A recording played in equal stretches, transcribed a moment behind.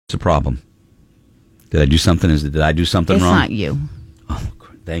a problem? Did I do something? Did I do something wrong? It's not you. Oh,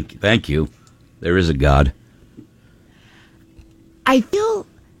 thank you. There is a God. I feel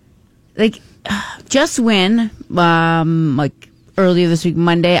like just when, like earlier this week,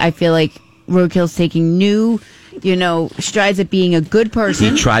 Monday, I feel like Roadkill's taking new, strides at being a good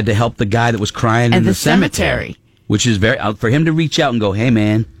person. He tried to help the guy that was crying in the cemetery. Which is for him to reach out and go, hey,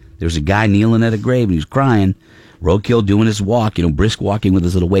 man, there's a guy kneeling at a grave and he's crying. Roadkill doing his walk, brisk walking with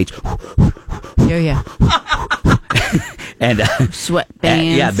his little weights. Yeah. And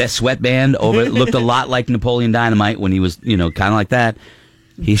sweatband. That sweatband looked a lot like Napoleon Dynamite when he was, kind of like that.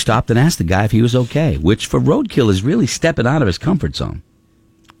 He stopped and asked the guy if he was okay, which for Roadkill is really stepping out of his comfort zone.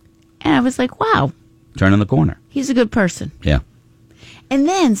 And I was like, wow. Turning the corner. He's a good person. Yeah. And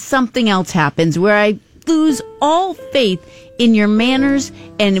then something else happens where I lose all faith in your manners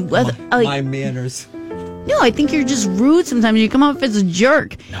and whether my manners. No, I think you're just rude sometimes. You come off as a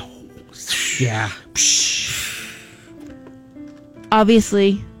jerk. No. Yeah.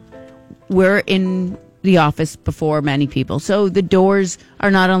 Obviously, we're in the office before many people, so the doors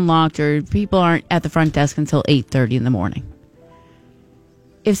are not unlocked or people aren't at the front desk until 8:30 in the morning.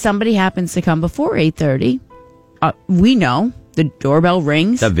 If somebody happens to come before 8:30, we know the doorbell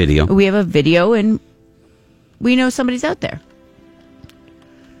rings. A video. We have a video, and we know somebody's out there.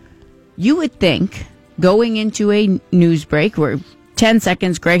 You would think going into a news break where 10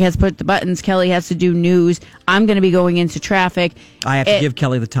 seconds, Greg has put the buttons, Kelly has to do news, I'm going to be going into traffic. I have to give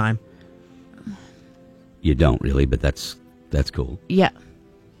Kelly the time. You don't really, but that's cool. Yeah.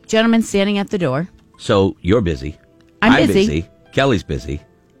 Gentleman standing at the door. So you're busy. I'm busy. Kelly's busy.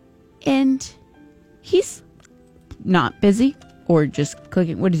 And he's not busy or just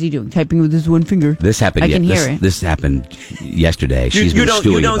clicking. What is he doing? Typing with his one finger. This happened. I can hear it. This happened yesterday. You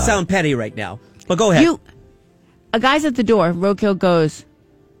don't sound petty right now. But go ahead. A guy's at the door. Roadkill goes,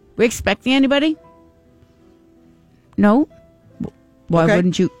 we expecting anybody? No. Why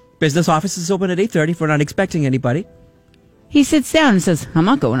wouldn't you? Business office is open at 8:30 if we're not expecting anybody. He sits down and says, I'm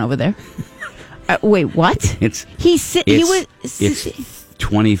not going over there. Wait, what? It's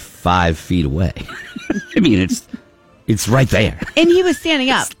 25 feet away. I mean, it's right there. And he was standing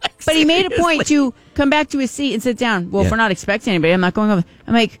up. But he made a point to come back to his seat and sit down. Well, if we're not expecting anybody, I'm not going over.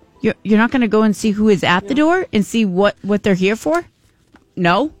 I'm like, you're not going to go and see who is at the door and see what they're here for?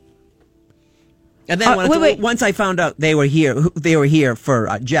 No. And then once I found out they were here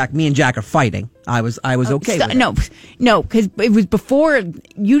for Jack. Me and Jack are fighting. I was okay with it. No, because it was before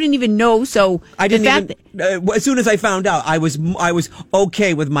you didn't even know. So I didn't as soon as I found out, I was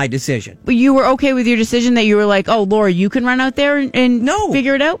okay with my decision. But you were okay with your decision that you were like, oh, Laura, you can run out there and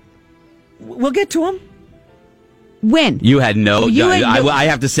figure it out. We'll get to him. When? You had no. I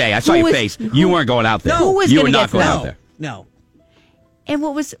have to say, I saw your face. You weren't going out there. Who was you were not going out there. No. And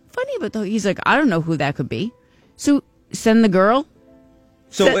what was funny about that, he's like, I don't know who that could be. So send the girl.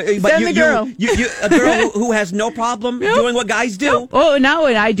 So, send the girl. A girl who has no problem doing what guys do. Oh, no,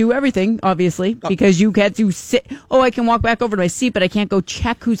 and I do everything, obviously, because you get to sit. Oh, I can walk back over to my seat, but I can't go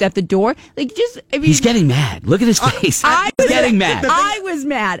check who's at the door. He's getting mad. Look at his face. He's getting mad. I was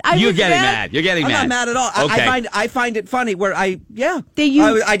mad. You're getting mad. You're getting mad. I'm not mad at all. Okay. I find it funny where I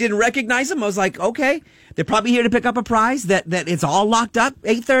didn't recognize him. I was like, okay, they're probably here to pick up a prize. That it's all locked up.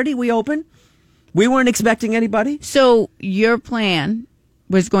 8:30, we open. We weren't expecting anybody. So your plan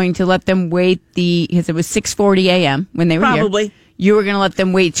was going to let them wait because it was 6:40 a.m. when they were here. Probably. You were going to let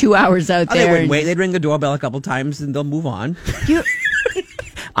them wait 2 hours out there. They wouldn't wait. They'd ring the doorbell a couple times and they'll move on.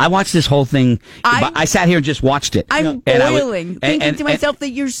 I watched this whole thing. I sat here and just watched it. I'm boiling, thinking to myself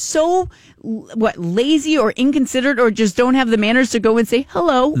that you're so lazy or inconsiderate or just don't have the manners to go and say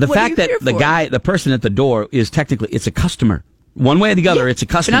hello. The fact that the person at the door is technically it's a customer. One way or the other, it's a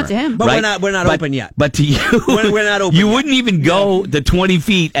customer. But not to him. But right? we're not open yet. But to you, we're not open. You wouldn't even go the 20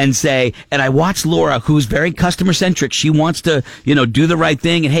 feet and say. And I watched Laura, who's very customer centric. She wants to, do the right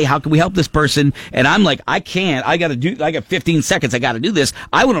thing. And hey, how can we help this person? And I'm like, I can't. I got 15 seconds. I got to do this.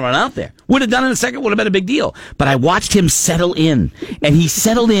 I would have run out there. Would have done it in a second. Would have been a big deal. But I watched him settle in, and he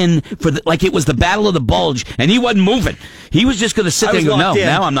settled in like it was the Battle of the Bulge, and he wasn't moving. He was just going to sit there and go, no,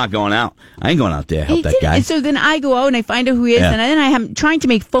 now I'm not going out. I ain't going out there. Help that guy. And so then I go out and I find out who he is, and then I am trying to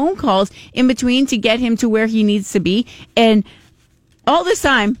make phone calls in between to get him to where he needs to be. And all this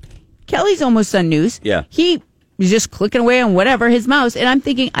time, Kelly's almost done news. Yeah. He was just clicking away on whatever, his mouse, and I'm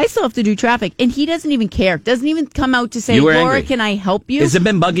thinking, I still have to do traffic. And he doesn't even care. Doesn't even come out to say, Laura, angry. Can I help you? Has it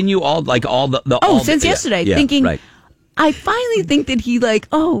been bugging you since yesterday? Yeah, thinking, right. I finally think that he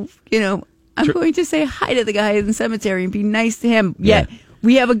I'm going to say hi to the guy in the cemetery and be nice to him. Yet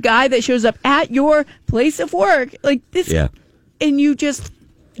we have a guy that shows up at your place of work like this. Yeah. And you just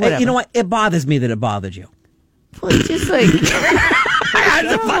Whatever. You know what? It bothers me that it bothered you. Well, it's just like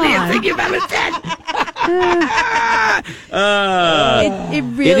That's the funniest thing you've ever said. it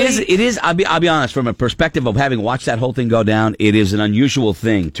really It is. I'll be honest. From a perspective of having watched that whole thing go down, it is an unusual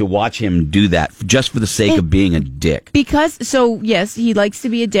thing to watch him do that just for the sake of being a dick. because. So yes, he likes to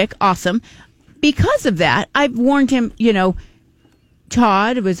be a dick. Awesome. Because of that, I've warned him.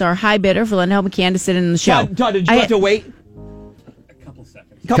 Todd was our high bidder for Lindell McCann to sit in the show. Todd, did you have to wait?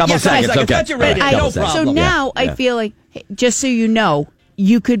 Couple seconds. Okay. Cut you right in. Couple No seconds. problem. So now I feel like, hey, just so you know,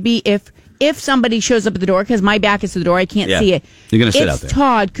 you could be if somebody shows up at the door, because my back is to the door, I can't see it. You're going to sit It's out there.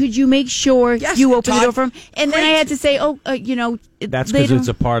 Todd, could you make sure Yes, you open the Todd, door for him? And then I great. had to say, That's because it's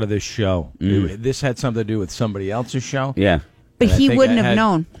a part of this show. This had something to do with somebody else's show. Yeah. but and I he think wouldn't I have had-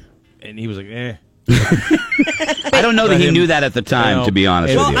 known. And he was like, eh. I don't know that Let he him- knew that at the time, to be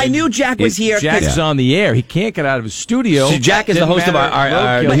honest Well, with you. I knew Jack was here. 'cause Jack's on the air. He can't get out of his studio. So Jack is the Didn't host of matter.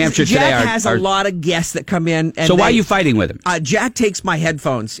 our New Roadkill. Hampshire Jack Today. has a lot of guests that come in. And So why are they- you fighting with him? Jack takes my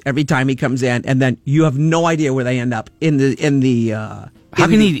headphones every time he comes in, and then you have no idea where they end up in the. How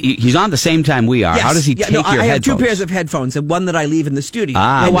can he? He's on the same time we are. Yes. How does he Yeah, take no, your I have headphones? two pairs of headphones, and one that I leave in the studio.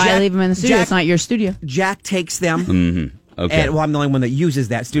 Ah. And Why Jack- leave him in the studio? Jack- It's not your studio. Jack takes them. Okay. And, well, I'm the only one that uses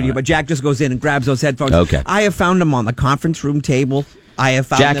that studio, but Jack just goes in and grabs those headphones. Okay. I have found them on the conference room table. I have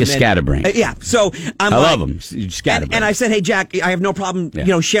found Jack them is in- scatterbrained. Yeah, so I'm I like, love him. Scatterbrained. And I said, "Hey, Jack, I have no problem,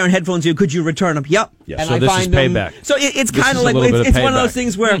 Yeah. sharing headphones. Could you return them?" Yep. Yeah, And so I this is find them. payback. So it's This kind is of a like little bit of it's one of those payback.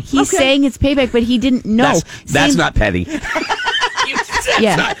 things where He's okay. saying it's payback, but he didn't know. That's Same- not petty.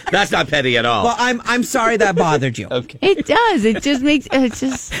 Yeah. That's not petty at all. Well, I'm sorry that bothered you. Okay. It does. It just makes it's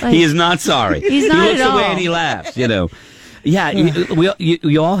just like He is not sorry. He's not He looks at away all. and he laughs. Yeah,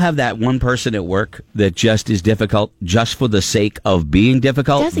 you all have that one person at work that just is difficult just for the sake of being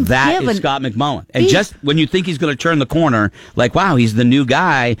difficult. Doesn't That give is an- Scott McMullen. And He- just when you think he's going to turn the corner, like, wow, he's the new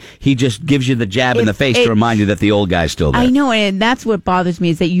guy, he just gives you the jab in the face to remind you that the old guy's still there. I know, and that's what bothers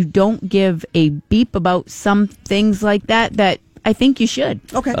me is that you don't give a beep about some things like that I think you should.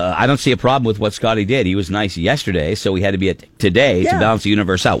 Okay. I don't see a problem with what Scotty did. He was nice yesterday, so we had to be at today to Yeah. balance the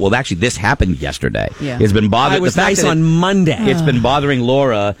universe out. Well, actually, this happened yesterday. Yeah. It's been bothering. I was the fact nice that on Monday. It's been bothering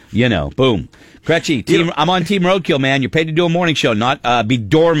Laura. Boom. Gretchy, I'm on Team Roadkill, man. You're paid to do a morning show, not be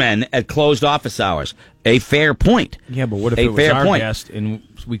doormen at closed office hours. A fair point. Yeah, but what if a it was fair our point. guest and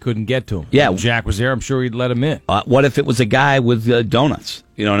we couldn't get to him? Yeah. If Jack was there, I'm sure he'd let him in. What if it was a guy with donuts?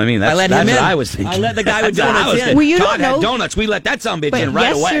 You know what I mean? That's, I let that's him what in. I was thinking. I let the guy with That's what I donuts was in. thinking. Well, you Todd don't had know. donuts. We let that son bitch But in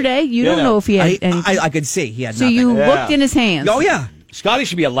right away. yesterday, you don't know if he had anything. I could see he had So nothing. you looked in his hands. Oh yeah. Scotty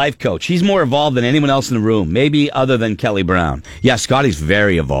should be a life coach. He's more evolved than anyone else in the room, maybe other than Kelly Brown. Yeah, Scotty's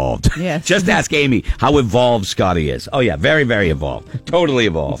very evolved. Yes. Just ask Amy how evolved Scotty is. Oh, yeah, very, very evolved. Totally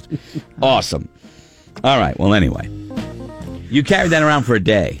evolved. Awesome. All right, well, anyway. You carried that around for a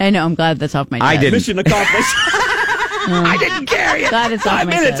day. I know. I'm glad that's off my chest. I didn't. Mission accomplished. I didn't carry it. Glad it's off 5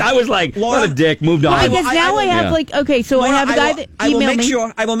 my minutes. chest. I was like, Laura- what a dick. Moved on. Well, because I now will- I have Yeah. like okay, so Laura, I have a guy that I will emailed make me.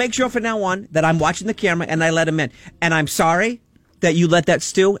 sure. I will make sure from now on that I'm watching the camera and I let him in. And I'm sorry that you let that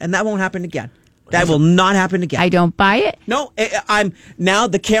stew, and that won't happen again. That will not happen again. I don't buy it. No, I'm now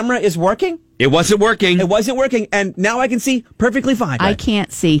the camera is working. It wasn't working. It wasn't working, and now I can see perfectly fine. I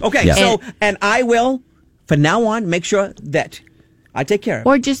can't see. Okay, Yeah. so and I will from now on make sure that I take care of it.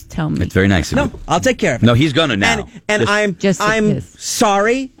 Or just tell me. It's very nice of No, you. I'll take care of it. No, he's going to now. And Just- I'm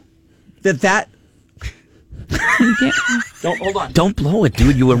sorry that. Don't hold on. Don't blow it,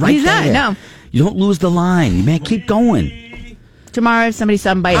 dude. You were right He's not, there. no. You don't lose the line. You man, keep going. Tomorrow, if somebody's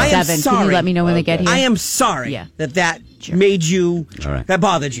something by I am 7, can sorry. you let me know when they get here? I am sorry Yeah. that Sure. made you. All right. That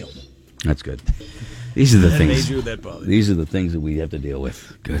bothered you. That's good. These are the things. made you that bothered. These are the things that we have to deal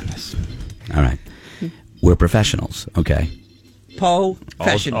with. Goodness. All right. We're professionals. Okay.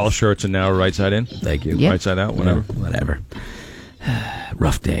 Professional. All shirts are now right side in, Thank you. Yeah. right side out, whatever. Whatever.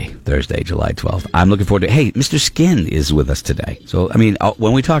 Rough day, Thursday, July 12th. I'm looking forward to. Hey, Mr. Skin is with us today. So, I mean,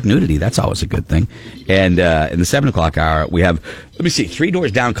 when we talk nudity, that's always a good thing. And in the 7 o'clock hour, we have, let me see, 3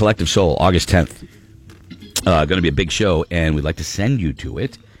 Doors Down Collective Soul, August 10th. Going to be a big show, and we'd like to send you to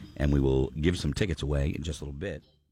it, and we will give some tickets away in just a little bit.